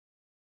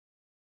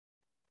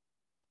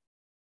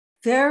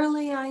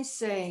Verily I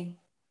say,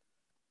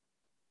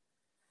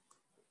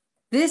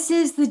 this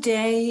is the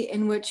day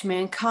in which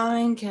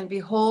mankind can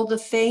behold the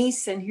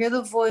face and hear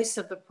the voice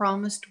of the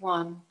promised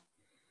one.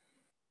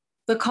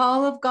 The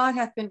call of God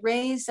hath been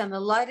raised, and the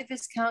light of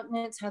his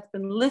countenance hath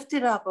been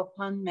lifted up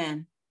upon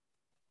men.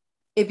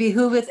 It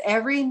behooveth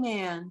every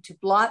man to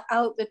blot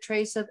out the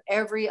trace of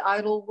every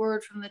idle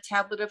word from the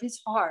tablet of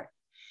his heart,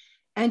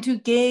 and to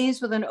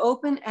gaze with an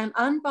open and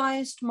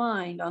unbiased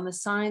mind on the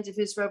signs of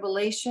his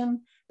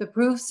revelation, the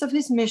proofs of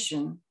his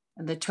mission,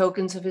 and the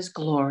tokens of his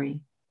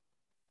glory.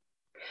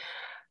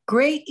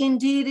 Great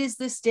indeed is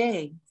this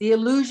day. The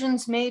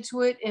allusions made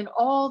to it in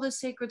all the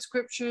sacred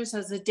scriptures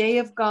as the day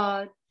of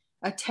God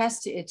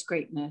attest to its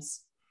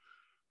greatness.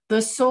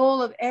 The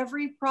soul of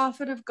every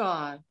prophet of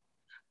God,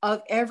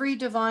 of every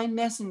divine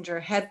messenger,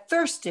 had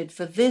thirsted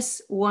for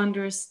this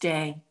wondrous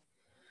day.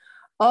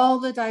 All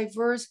the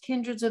diverse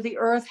kindreds of the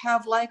earth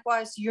have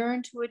likewise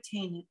yearned to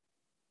attain it.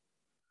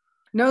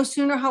 No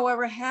sooner,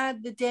 however,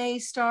 had the day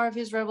star of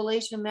his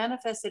revelation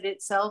manifested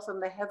itself in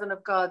the heaven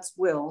of God's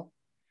will,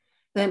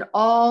 then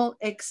all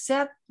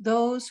except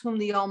those whom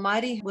the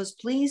Almighty was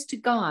pleased to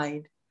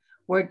guide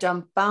were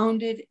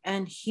dumbfounded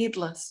and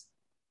heedless.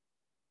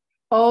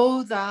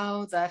 O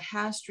thou that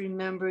hast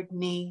remembered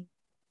me,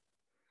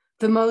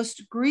 the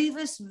most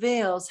grievous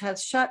veils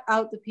hath shut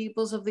out the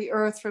peoples of the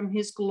earth from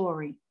his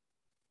glory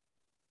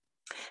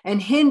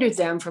and hindered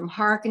them from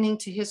hearkening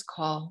to his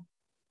call.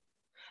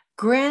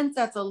 Grant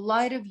that the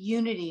light of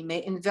unity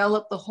may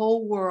envelop the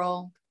whole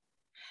world,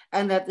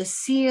 and that the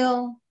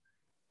seal,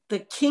 the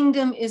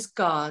kingdom is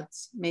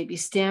God's, may be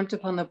stamped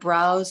upon the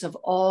brows of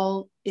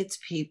all its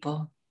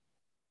people.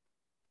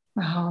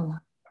 Mahalo.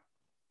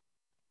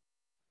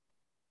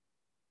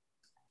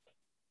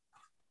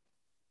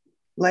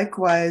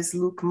 Likewise,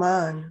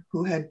 Lukman,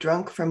 who had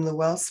drunk from the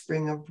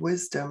wellspring of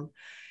wisdom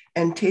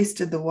and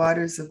tasted the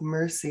waters of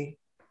mercy,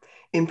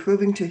 in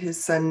proving to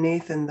his son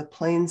Nathan the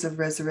plains of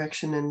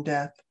resurrection and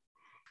death,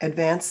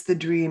 advanced the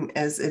dream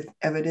as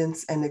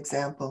evidence and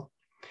example.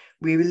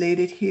 We relate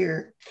it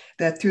here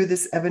that through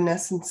this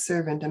evanescent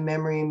servant a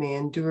memory may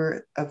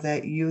endure of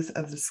that youth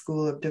of the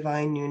school of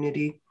divine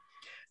unity,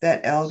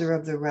 that elder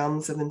of the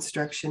realms of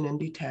instruction and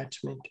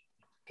detachment.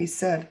 He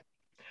said,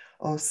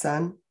 O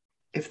son,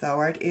 if thou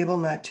art able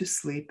not to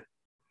sleep,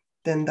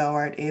 then thou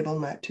art able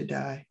not to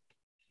die.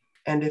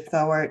 And if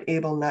thou art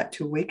able not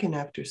to waken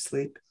after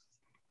sleep,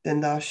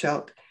 then thou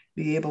shalt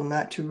be able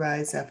not to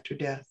rise after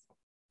death.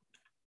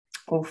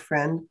 O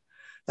friend,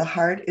 the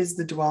heart is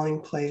the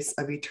dwelling place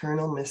of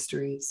eternal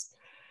mysteries.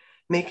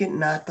 Make it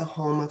not the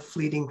home of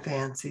fleeting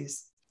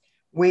fancies.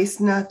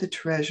 Waste not the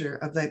treasure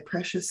of thy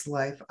precious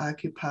life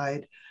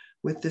occupied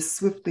with this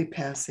swiftly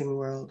passing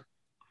world.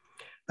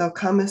 Thou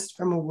comest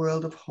from a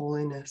world of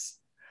holiness.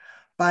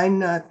 Bind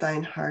not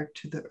thine heart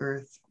to the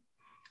earth.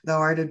 Thou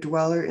art a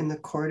dweller in the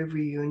court of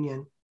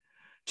reunion.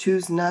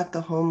 Choose not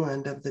the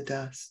homeland of the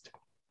dust.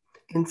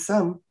 In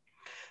sum,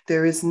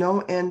 there is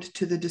no end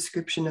to the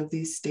description of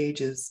these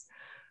stages,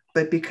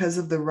 but because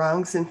of the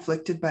wrongs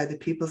inflicted by the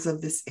peoples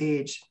of this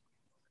age,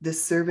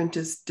 this servant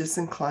is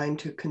disinclined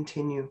to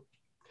continue.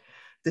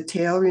 The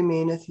tale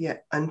remaineth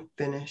yet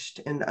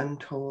unfinished and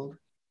untold.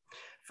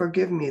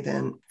 Forgive me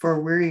then, for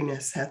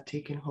weariness hath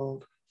taken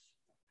hold.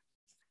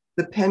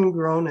 The pen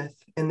groaneth,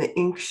 and the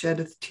ink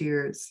sheddeth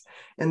tears,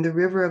 and the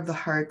river of the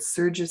heart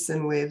surges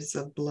in waves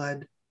of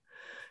blood.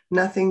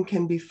 Nothing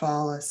can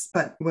befall us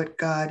but what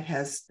God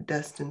has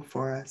destined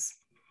for us.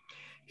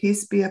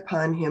 Peace be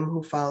upon him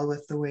who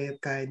followeth the way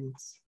of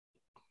guidance.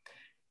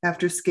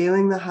 After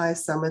scaling the high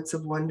summits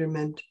of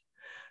wonderment,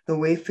 the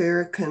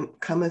wayfarer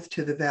cometh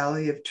to the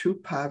valley of true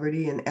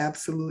poverty and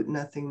absolute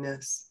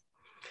nothingness.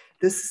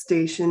 This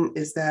station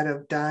is that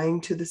of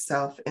dying to the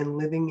self and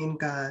living in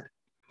God,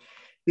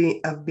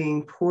 of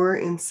being poor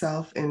in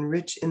self and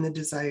rich in the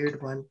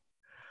desired one.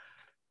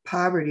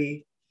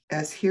 Poverty,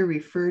 as here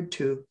referred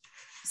to,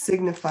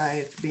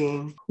 signifieth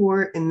being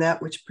poor in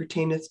that which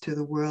pertaineth to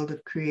the world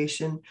of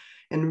creation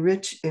and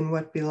rich in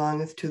what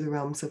belongeth to the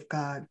realms of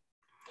God.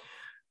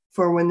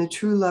 For when the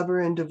true lover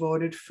and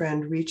devoted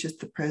friend reacheth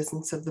the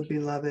presence of the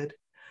beloved,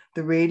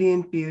 the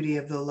radiant beauty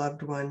of the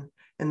loved one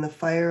and the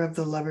fire of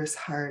the lover's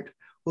heart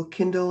will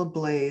kindle a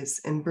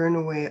blaze and burn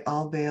away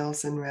all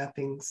veils and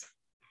wrappings.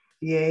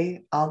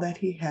 Yea, all that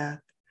he hath,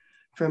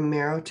 from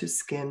marrow to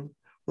skin,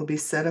 will be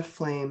set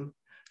aflame,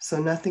 so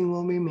nothing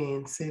will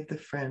remain save the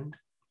friend.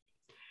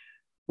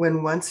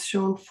 When once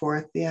shone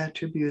forth the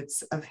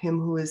attributes of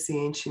him who is the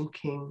ancient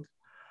king,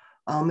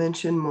 all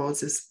mention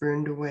Moses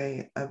burned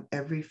away of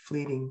every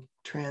fleeting,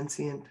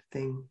 transient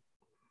thing.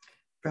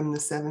 From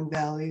the Seven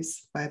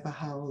Valleys by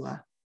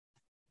Baha'u'llah.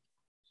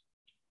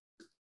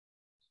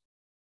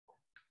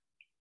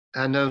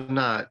 I know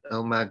not,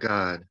 O my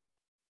God,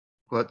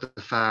 what the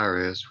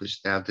fire is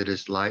which thou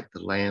didst light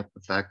the lamp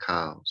of thy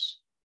cause,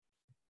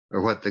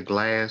 or what the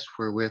glass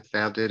wherewith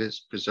thou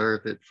didst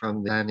preserve it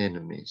from thine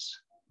enemies.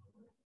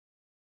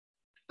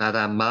 By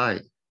thy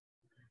might,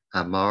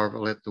 I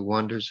marvel at the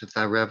wonders of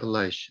thy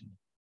revelation,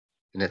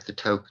 and at the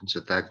tokens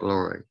of thy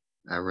glory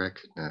I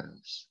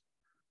recognize.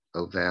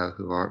 O thou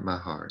who art my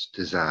heart's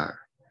desire.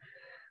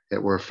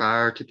 That were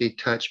fire to be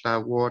touched by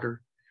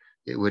water,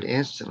 it would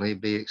instantly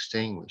be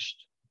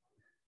extinguished,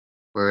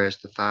 whereas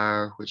the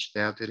fire which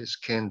thou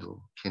didst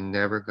kindle can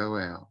never go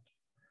out,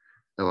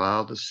 though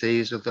all the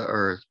seas of the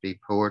earth be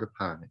poured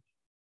upon it.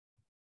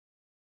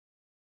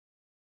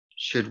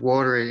 Should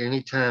water at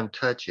any time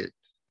touch it,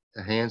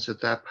 the hands of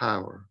thy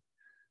power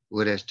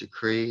would, as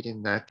decreed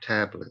in thy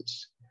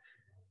tablets,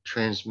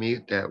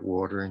 transmute that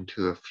water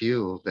into a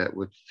fuel that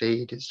would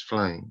feed its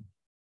flame.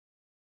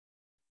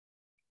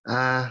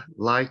 I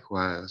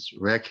likewise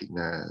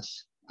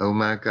recognize, O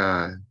my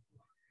God,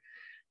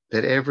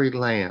 that every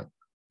lamp,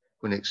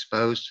 when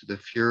exposed to the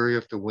fury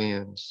of the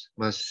winds,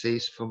 must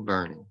cease from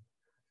burning.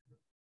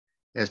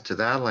 As to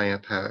thy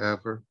lamp,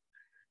 however,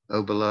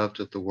 O beloved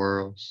of the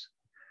worlds,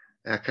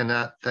 I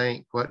cannot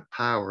think what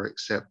power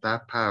except thy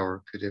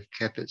power could have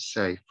kept it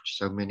safe for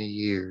so many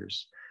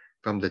years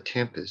from the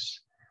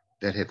tempests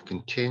that have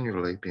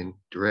continually been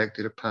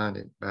directed upon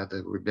it by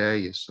the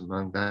rebellious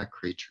among thy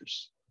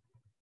creatures.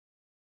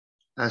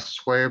 I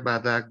swear by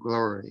thy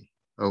glory,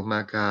 O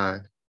my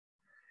God,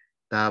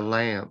 thy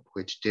lamp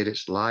which did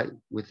its light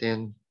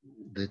within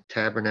the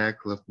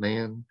tabernacle of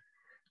man,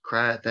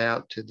 crieth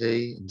out to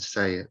thee and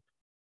saith,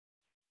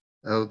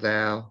 O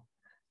thou,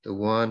 the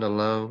one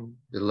alone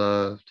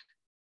beloved,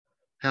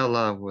 how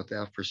long wilt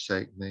thou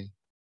forsake me?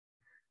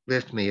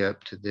 Lift me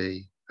up to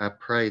thee, I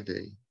pray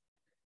thee.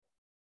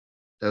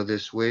 Though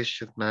this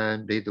wish of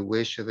mine be the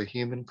wish of a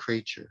human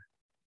creature,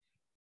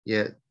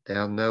 yet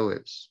thou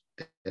knowest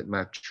that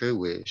my true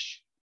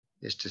wish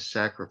is to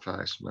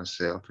sacrifice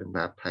myself in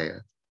thy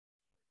path.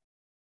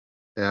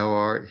 Thou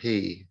art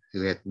he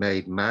who hath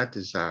made my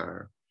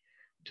desire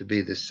to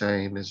be the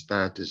same as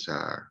thy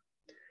desire,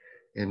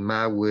 and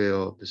my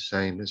will the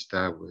same as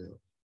thy will.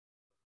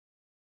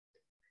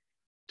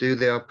 Do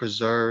thou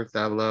preserve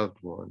thy loved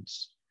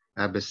ones,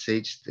 I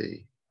beseech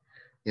thee,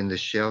 in the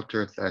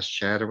shelter of thy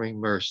shadowing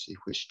mercy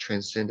which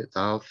transcendeth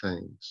all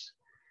things,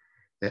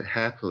 that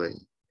happily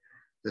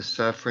the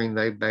suffering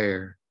they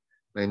bear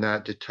may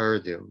not deter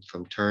them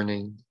from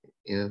turning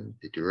in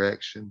the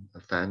direction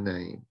of thy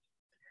name,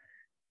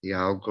 the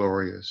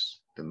all-glorious,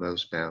 the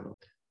most bountiful,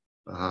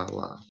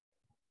 Baha'u'llah.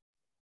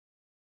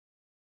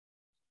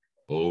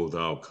 O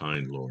thou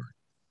kind Lord,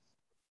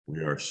 we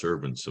are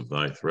servants of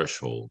thy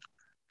threshold,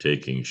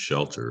 taking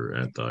shelter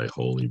at thy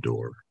holy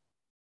door.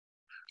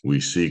 We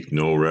seek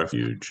no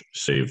refuge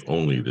save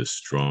only this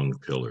strong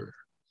pillar.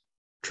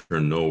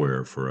 Turn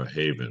nowhere for a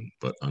haven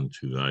but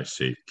unto thy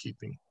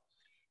safekeeping.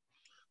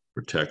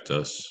 Protect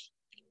us,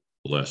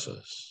 bless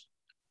us,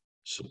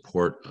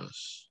 support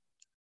us,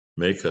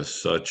 make us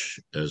such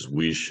as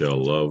we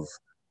shall love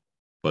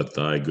but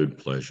thy good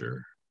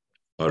pleasure,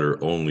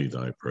 utter only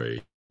thy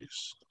praise,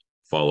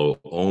 follow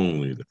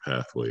only the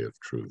pathway of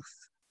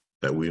truth,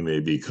 that we may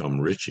become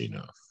rich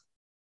enough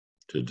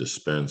to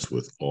dispense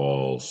with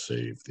all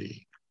save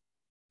thee,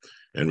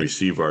 and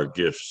receive our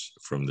gifts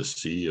from the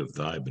sea of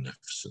thy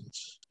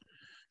beneficence,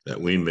 that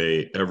we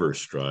may ever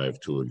strive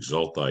to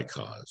exalt thy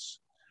cause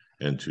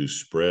and to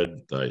spread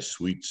thy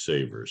sweet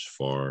savors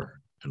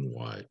far and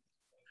wide,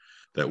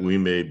 that we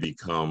may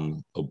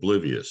become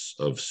oblivious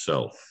of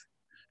self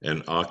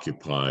and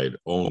occupied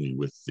only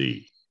with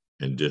thee,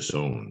 and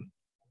disown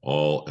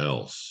all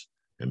else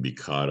and be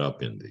caught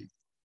up in thee.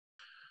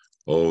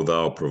 O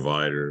thou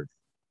provider,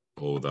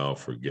 O thou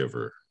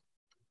forgiver,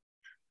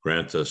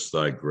 grant us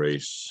thy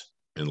grace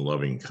and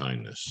loving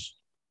kindness,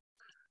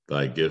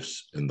 thy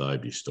gifts and thy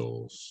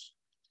bestowals,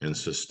 and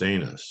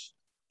sustain us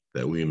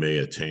that we may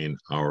attain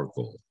our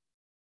goal.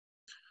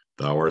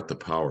 Thou art the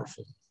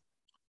powerful,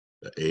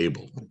 the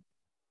able,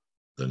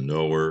 the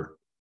knower,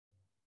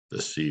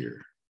 the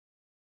seer.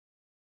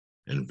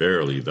 And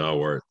verily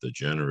thou art the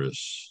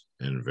generous,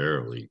 and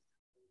verily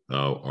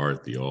thou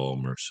art the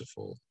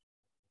all-merciful,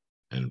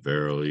 and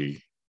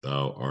verily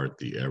thou art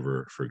the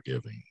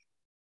ever-forgiving,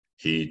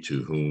 he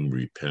to whom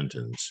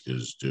repentance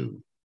is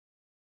due,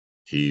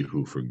 he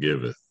who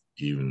forgiveth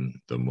even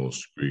the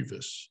most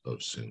grievous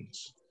of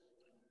sins.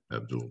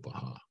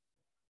 Abdu'l-Baha.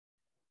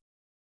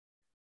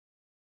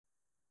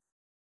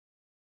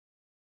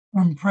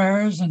 From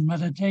Prayers and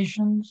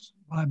Meditations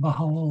by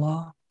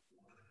Baha'u'llah,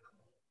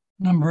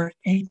 number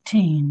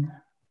 18.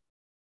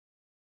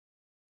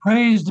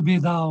 Praised be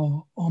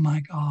thou, O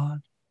my God.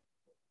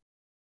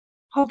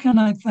 How can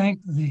I thank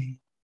thee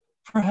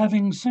for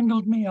having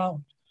singled me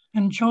out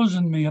and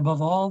chosen me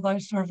above all thy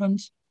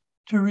servants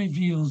to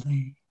reveal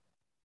thee,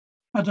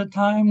 at a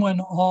time when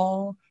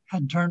all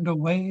had turned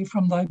away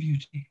from thy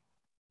beauty?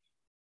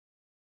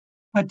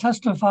 I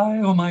testify,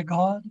 O my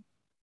God,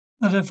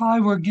 that if I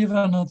were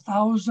given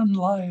 1,000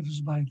 lives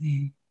by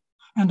thee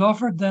and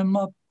offered them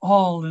up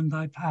all in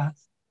thy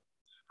path,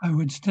 I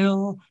would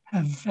still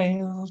have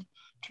failed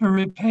to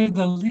repay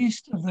the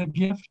least of the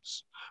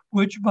gifts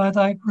which by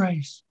thy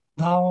grace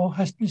thou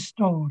hast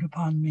bestowed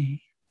upon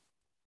me.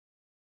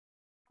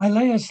 I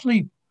lay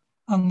asleep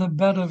on the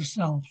bed of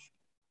self,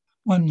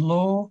 when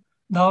lo,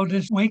 thou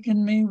didst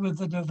waken me with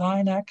the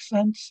divine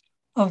accents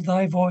of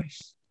thy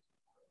voice.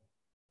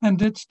 and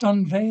didst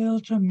unveil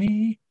to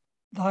me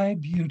thy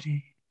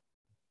beauty,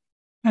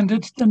 and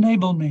didst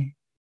enable me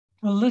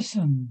to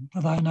listen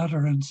to thine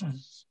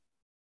utterances,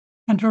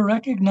 and to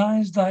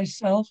recognize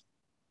thyself,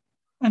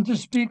 and to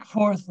speak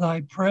forth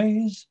thy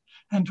praise,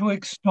 and to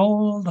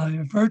extol thy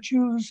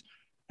virtues,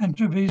 and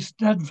to be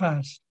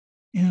steadfast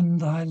in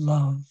thy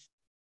love.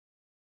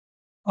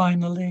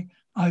 Finally,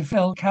 I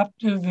fell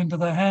captive into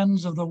the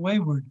hands of the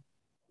wayward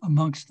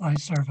amongst thy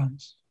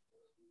servants.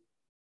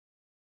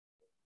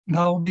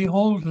 Thou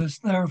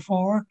beholdest,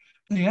 therefore,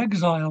 the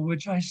exile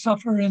which I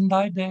suffer in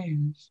thy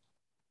days,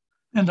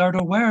 and art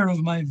aware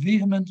of my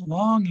vehement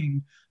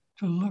longing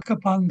to look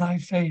upon thy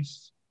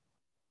face,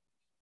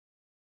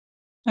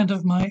 and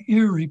of my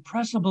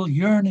irrepressible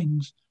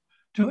yearnings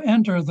to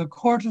enter the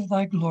court of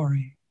thy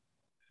glory,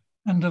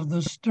 and of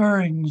the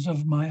stirrings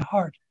of my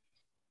heart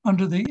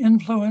under the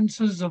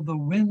influences of the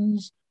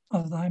winds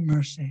of thy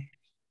mercy.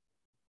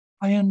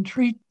 I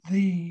entreat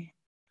thee,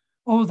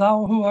 O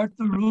thou who art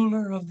the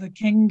ruler of the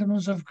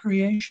kingdoms of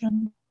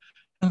creation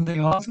and the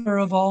author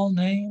of all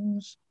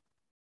names,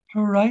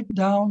 to write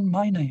down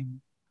my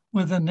name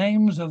with the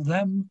names of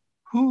them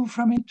who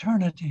from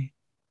eternity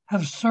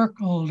have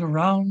circled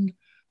around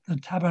the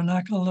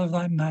tabernacle of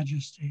thy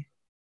majesty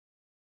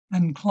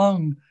and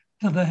clung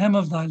to the hem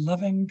of thy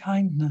loving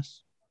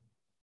kindness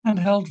and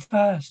held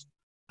fast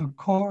the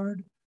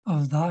cord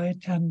of thy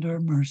tender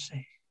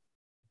mercy.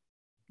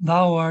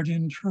 Thou art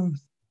in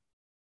truth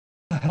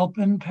the help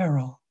in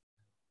peril,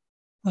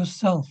 the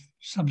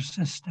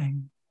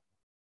self-subsisting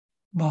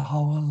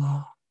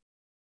Baha'u'llah.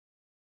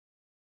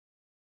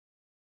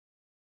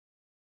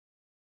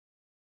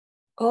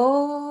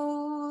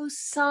 O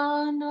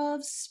Son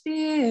of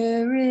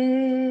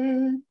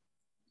Spirit,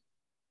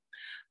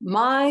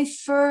 my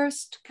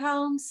first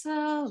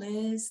counsel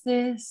is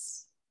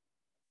this: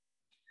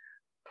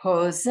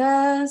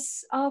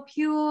 possess a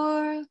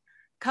pure,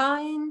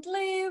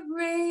 kindly,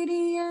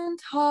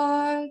 radiant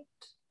heart,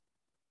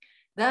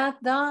 that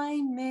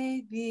thine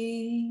may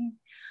be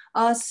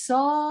a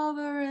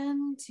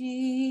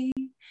sovereignty,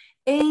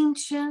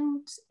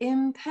 ancient,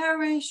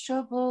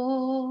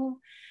 imperishable,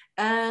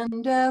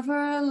 and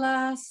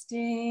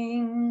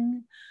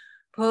everlasting.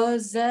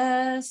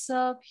 Possess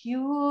a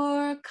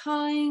pure,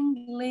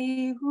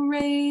 kindly,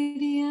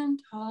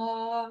 radiant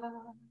heart,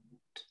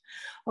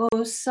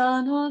 O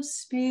Son of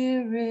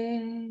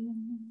Spirit.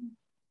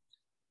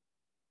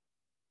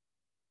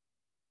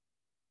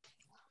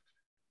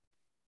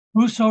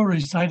 Whoso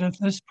reciteth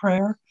this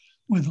prayer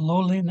with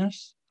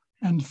lowliness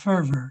and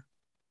fervor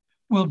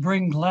will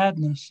bring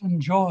gladness and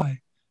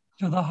joy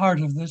to the heart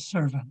of this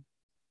servant.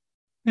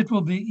 It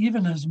will be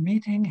even as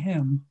meeting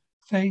him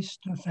face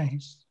to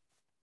face.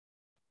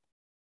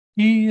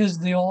 He is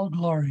the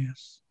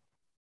all-glorious.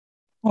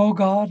 O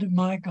God,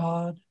 my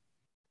God,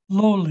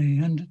 lowly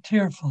and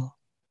tearful,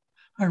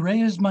 I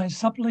raise my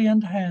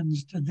suppliant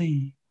hands to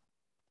thee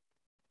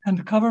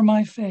and cover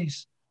my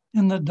face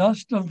in the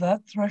dust of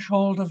that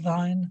threshold of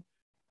thine,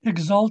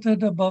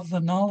 exalted above the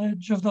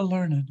knowledge of the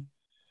learned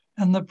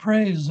and the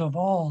praise of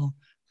all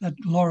that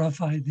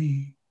glorify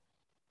thee.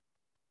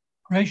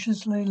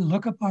 Graciously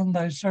look upon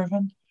thy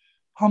servant,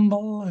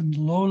 humble and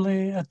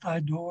lowly at thy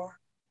door,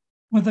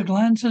 with the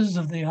glances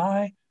of the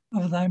eye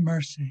of thy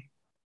mercy,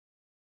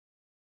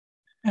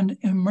 and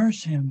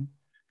immerse him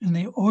in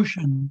the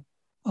ocean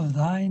of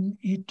thine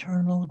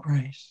eternal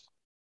grace.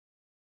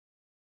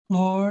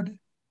 Lord,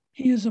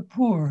 he is a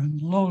poor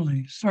and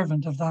lowly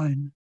servant of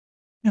thine,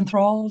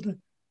 enthralled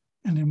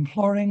and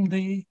imploring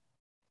thee,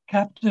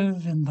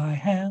 captive in thy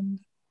hand,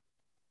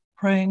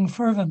 praying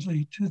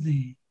fervently to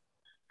thee,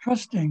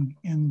 trusting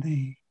in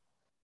thee,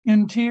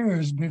 in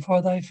tears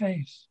before thy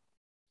face,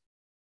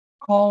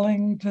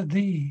 calling to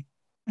thee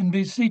and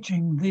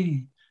beseeching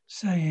thee,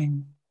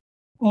 saying,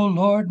 O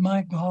Lord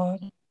my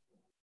God,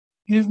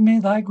 give me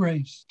thy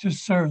grace to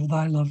serve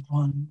thy loved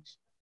ones.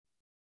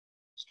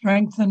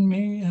 Strengthen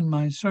me in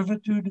my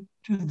servitude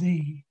to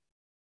thee.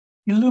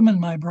 Illumine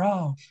my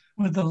brow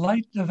with the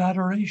light of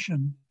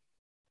adoration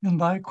in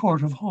thy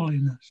court of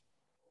holiness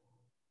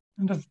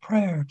and of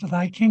prayer to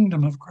thy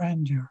kingdom of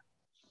grandeur.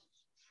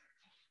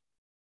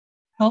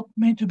 Help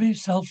me to be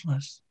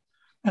selfless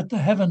at the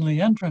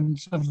heavenly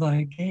entrance of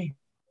thy gate,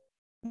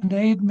 and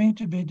aid me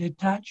to be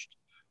detached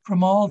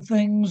from all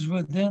things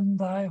within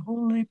thy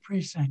holy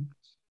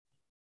precincts.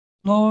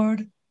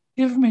 Lord,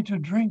 give me to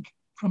drink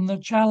from the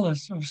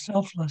chalice of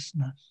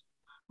selflessness.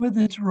 With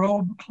its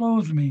robe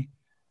clothe me,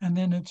 and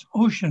in its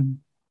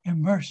ocean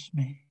immerse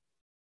me.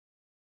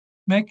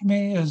 Make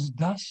me as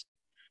dust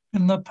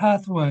in the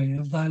pathway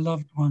of thy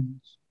loved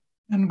ones,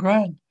 and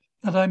grant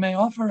that I may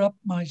offer up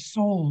my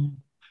soul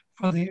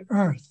for the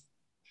earth,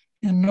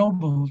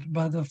 ennobled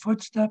by the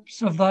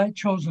footsteps of thy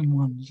chosen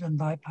ones in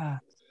thy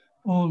path,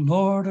 O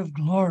Lord of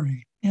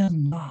glory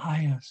in the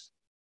highest.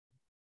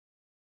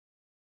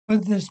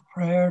 With this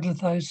prayer doth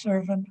thy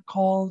servant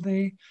call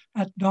thee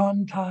at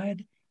dawn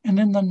tide and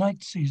in the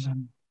night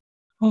season.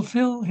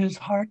 Fulfill his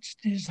heart's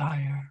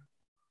desire.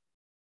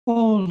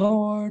 O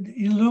Lord,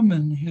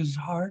 illumine his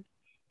heart,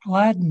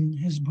 gladden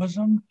his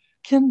bosom,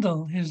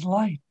 kindle his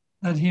light,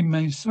 that he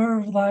may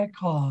serve thy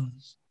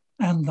cause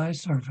and thy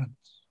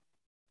servants.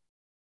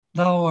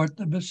 Thou art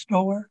the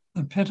bestower,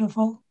 the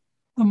pitiful,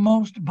 the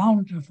most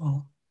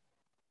bountiful,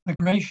 the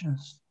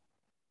gracious,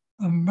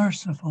 the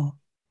merciful,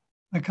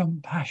 the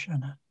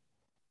compassionate.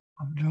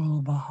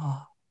 Abdul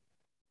Baha.